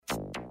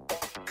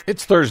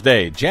It's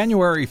Thursday,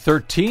 January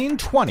 13,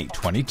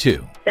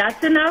 2022.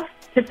 That's enough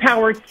to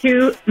power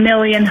 2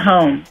 million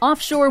homes.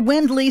 Offshore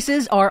wind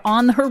leases are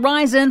on the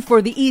horizon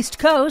for the East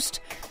Coast.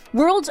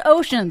 World's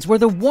oceans were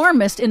the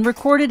warmest in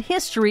recorded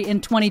history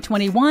in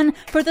 2021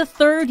 for the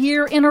third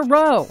year in a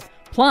row.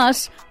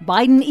 Plus,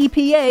 Biden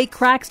EPA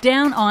cracks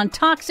down on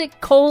toxic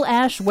coal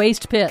ash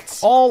waste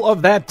pits. All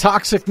of that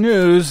toxic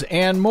news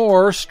and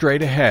more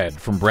straight ahead.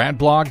 From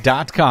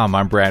BradBlog.com,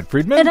 I'm Brad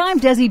Friedman. And I'm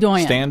Desi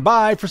Doyen. Stand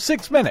by for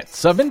 6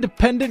 minutes of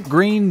independent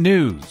green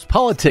news,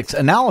 politics,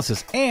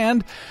 analysis,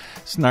 and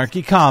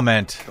snarky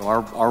comment.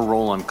 Our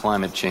role on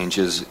climate change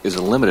is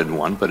a limited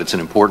one, but it's an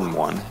important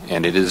one,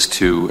 and it is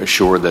to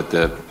assure that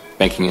the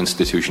banking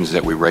institutions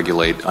that we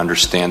regulate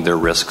understand their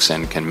risks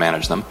and can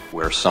manage them.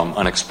 Where some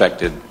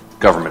unexpected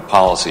government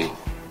policy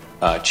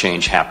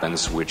change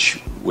happens, which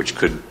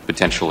could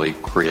potentially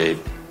create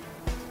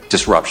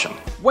disruption.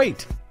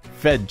 Wait,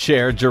 Fed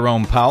Chair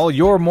Jerome Powell,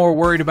 you're more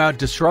worried about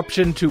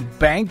disruption to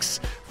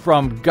banks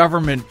from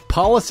government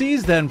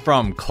policies than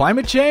from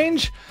climate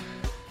change?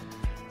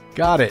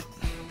 Got it.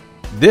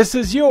 This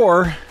is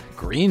your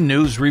Green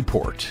News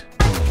Report.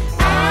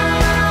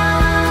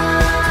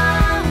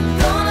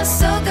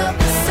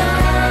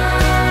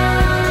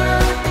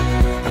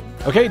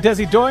 Okay,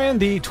 Desi Doyen,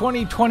 the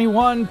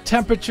 2021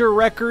 temperature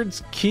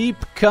records keep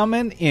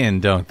coming in,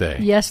 don't they?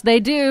 Yes, they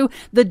do.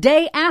 The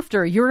day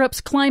after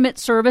Europe's climate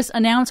service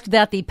announced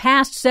that the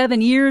past 7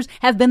 years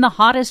have been the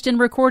hottest in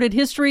recorded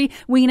history,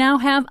 we now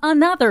have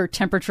another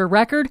temperature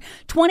record.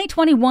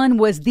 2021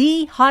 was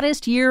the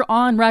hottest year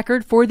on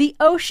record for the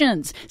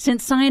oceans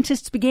since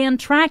scientists began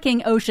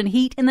tracking ocean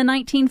heat in the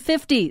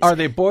 1950s. Are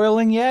they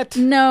boiling yet?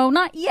 No,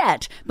 not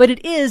yet. But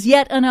it is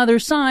yet another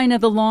sign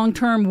of the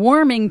long-term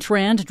warming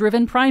trend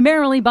driven primarily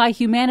by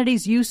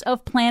humanity's use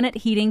of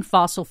planet-heating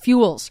fossil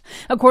fuels.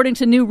 According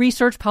to new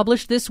research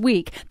published this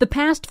week, the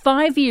past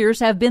 5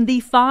 years have been the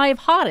 5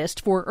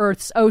 hottest for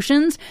Earth's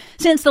oceans.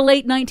 Since the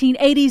late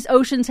 1980s,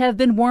 oceans have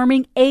been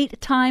warming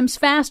 8 times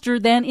faster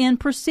than in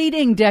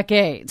preceding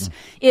decades.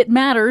 It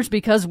matters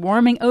because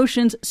warming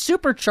oceans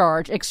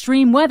supercharge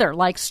extreme weather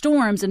like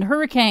storms and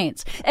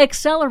hurricanes,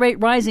 accelerate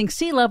rising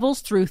sea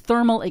levels through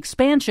thermal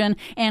expansion,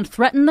 and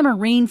threaten the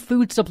marine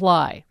food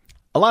supply.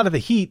 A lot of the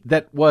heat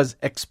that was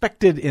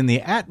expected in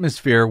the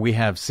atmosphere, we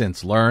have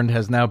since learned,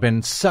 has now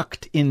been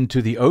sucked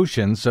into the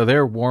ocean, so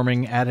they're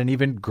warming at an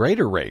even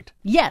greater rate.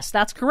 Yes,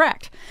 that's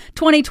correct.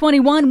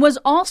 2021 was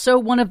also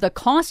one of the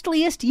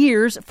costliest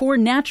years for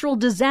natural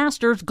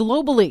disasters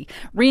globally.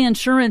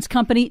 Reinsurance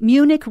company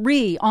Munich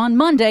Re on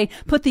Monday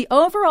put the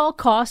overall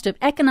cost of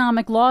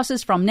economic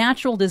losses from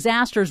natural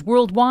disasters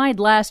worldwide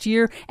last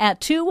year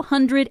at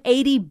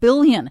 $280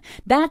 billion.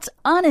 That's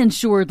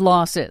uninsured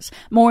losses.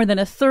 More than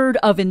a third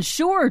of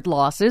insured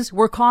losses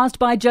were caused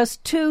by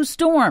just 2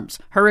 storms,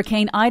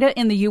 Hurricane Ida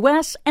in the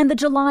U.S. and the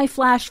July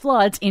flash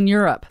floods in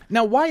Europe.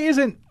 Now, why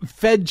isn't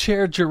Fed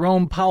Chair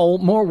Jerome Powell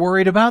more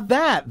worried about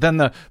that than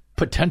the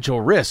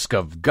potential risk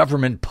of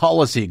government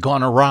policy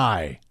gone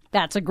awry?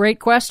 That's a great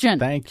question.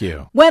 Thank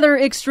you. Weather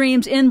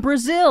extremes in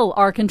Brazil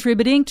are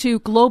contributing to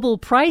global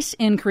price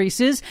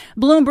increases.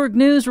 Bloomberg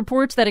News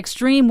reports that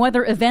extreme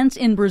weather events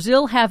in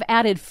Brazil have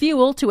added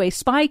fuel to a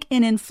spike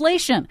in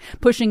inflation,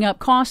 pushing up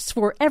costs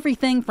for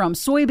everything from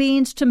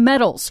soybeans to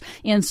metals.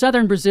 In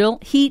southern Brazil,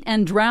 heat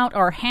and drought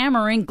are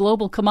hammering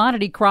global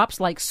commodity crops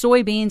like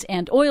soybeans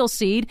and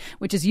oilseed,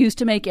 which is used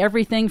to make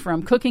everything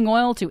from cooking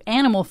oil to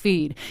animal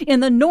feed. In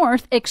the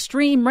north,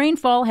 extreme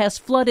rainfall has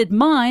flooded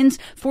mines,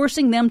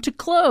 forcing them to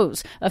close,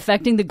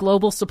 affecting the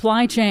global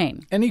supply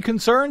chain. Any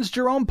concerns,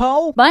 Jerome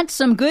Powell? But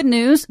some good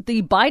news.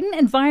 The Biden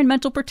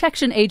Environmental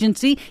Protection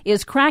Agency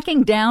is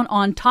cracking down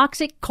on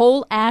toxic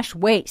coal ash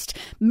waste.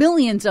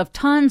 Millions of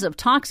tons of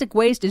toxic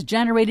waste is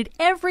generated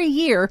every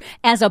year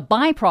as a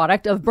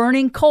byproduct of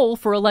burning coal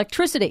for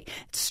electricity.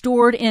 It's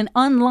stored in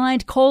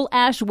unlined coal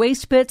ash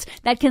waste pits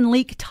that can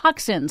leak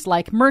toxins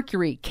like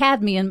mercury,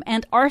 cadmium,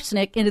 and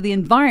arsenic into the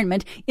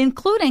environment,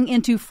 including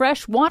into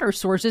fresh water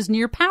sources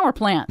near power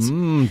plants.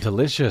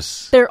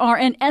 Delicious. There are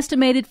an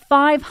estimated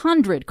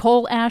 500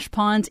 coal ash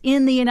ponds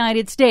in the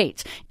United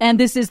States, and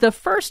this is the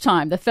first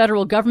time the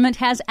federal government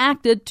has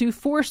acted to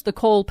force the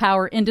coal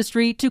power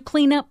industry to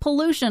clean up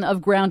pollution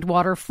of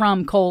groundwater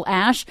from coal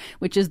ash,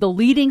 which is the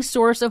leading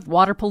source of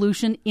water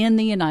pollution in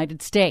the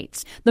United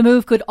States. The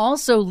move could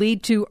also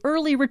lead to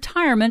early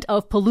retirement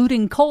of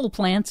polluting coal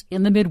plants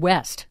in the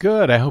Midwest.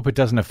 Good. I hope it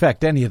doesn't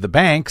affect any of the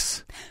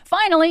banks.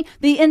 Finally,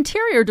 the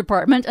Interior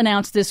Department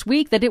announced this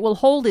week that it will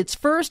hold its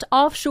first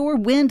offshore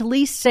wind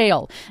lease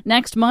sale.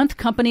 Next month,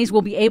 companies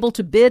will be able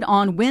to bid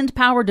on wind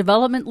power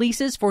development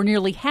leases for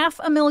nearly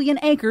 500,000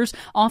 acres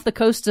off the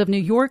coasts of New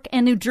York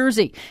and New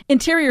Jersey.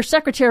 Interior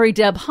Secretary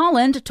Deb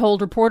Haaland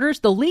told reporters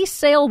the lease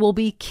sale will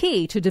be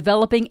key to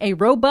developing a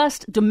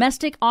robust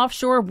domestic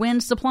offshore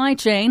wind supply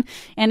chain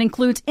and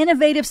includes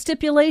innovative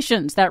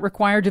stipulations that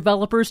require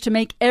developers to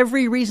make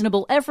every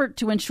reasonable effort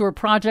to ensure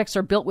projects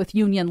are built with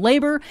union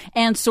labor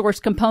and source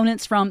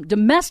components from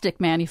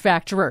domestic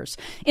manufacturers.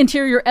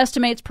 Interior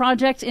estimates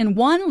projects in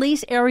one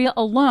lease area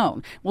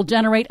alone will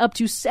generate up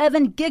to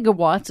 7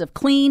 gigawatts of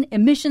clean,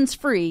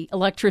 emissions-free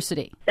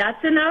electricity.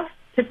 That's enough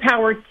to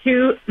power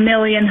 2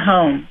 million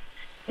homes.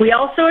 We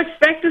also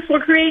expect this will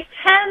create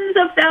tens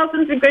of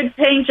thousands of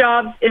good-paying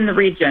jobs in the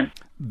region.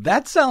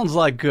 That sounds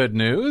like good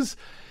news.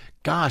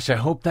 Gosh, I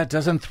hope that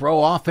doesn't throw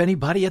off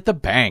anybody at the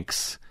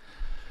banks.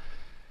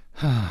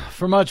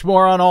 For much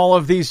more on all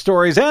of these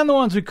stories and the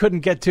ones we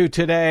couldn't get to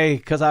today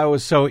because I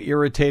was so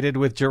irritated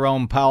with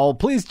Jerome Powell,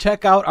 please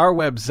check out our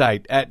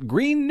website at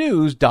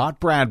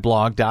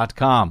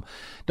greennews.bradblog.com.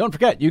 Don't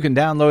forget, you can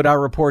download our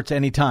reports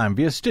anytime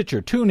via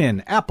Stitcher,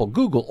 TuneIn, Apple,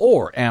 Google,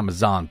 or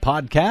Amazon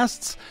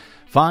Podcasts.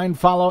 Find,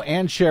 follow,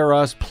 and share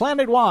us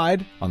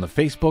planet-wide on the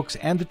Facebooks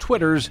and the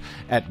Twitters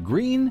at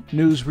Green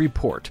News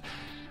Report.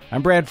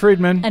 I'm Brad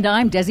Friedman. And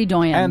I'm Desi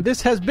Doyen. And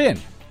this has been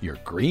your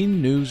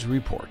Green News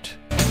Report.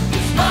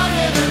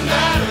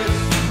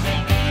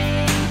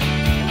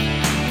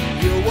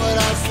 Hear what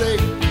I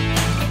say.